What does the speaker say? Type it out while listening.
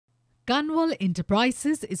Kanwal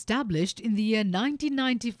Enterprises, established in the year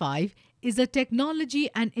 1995, is a technology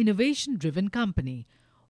and innovation-driven company.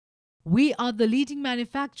 We are the leading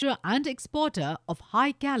manufacturer and exporter of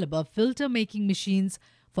high-caliber filter-making machines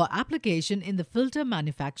for application in the filter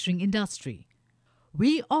manufacturing industry.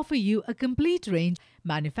 We offer you a complete range of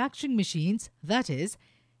manufacturing machines, that is,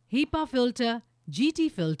 HEPA filter,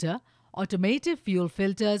 GT filter, automotive fuel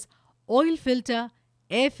filters, oil filter,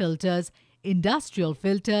 air filters, industrial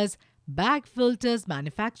filters, bag filters,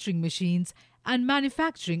 manufacturing machines, and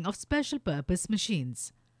manufacturing of special purpose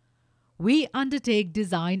machines. We undertake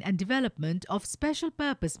design and development of special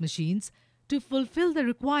purpose machines to fulfill the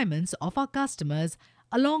requirements of our customers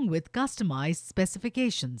along with customized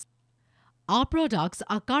specifications. Our products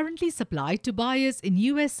are currently supplied to buyers in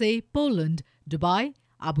USA, Poland, Dubai,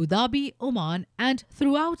 Abu Dhabi, Oman, and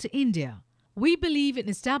throughout India. We believe in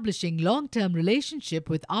establishing long-term relationship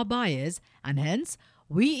with our buyers, and hence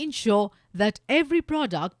we ensure that every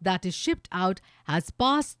product that is shipped out has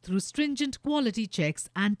passed through stringent quality checks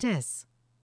and tests.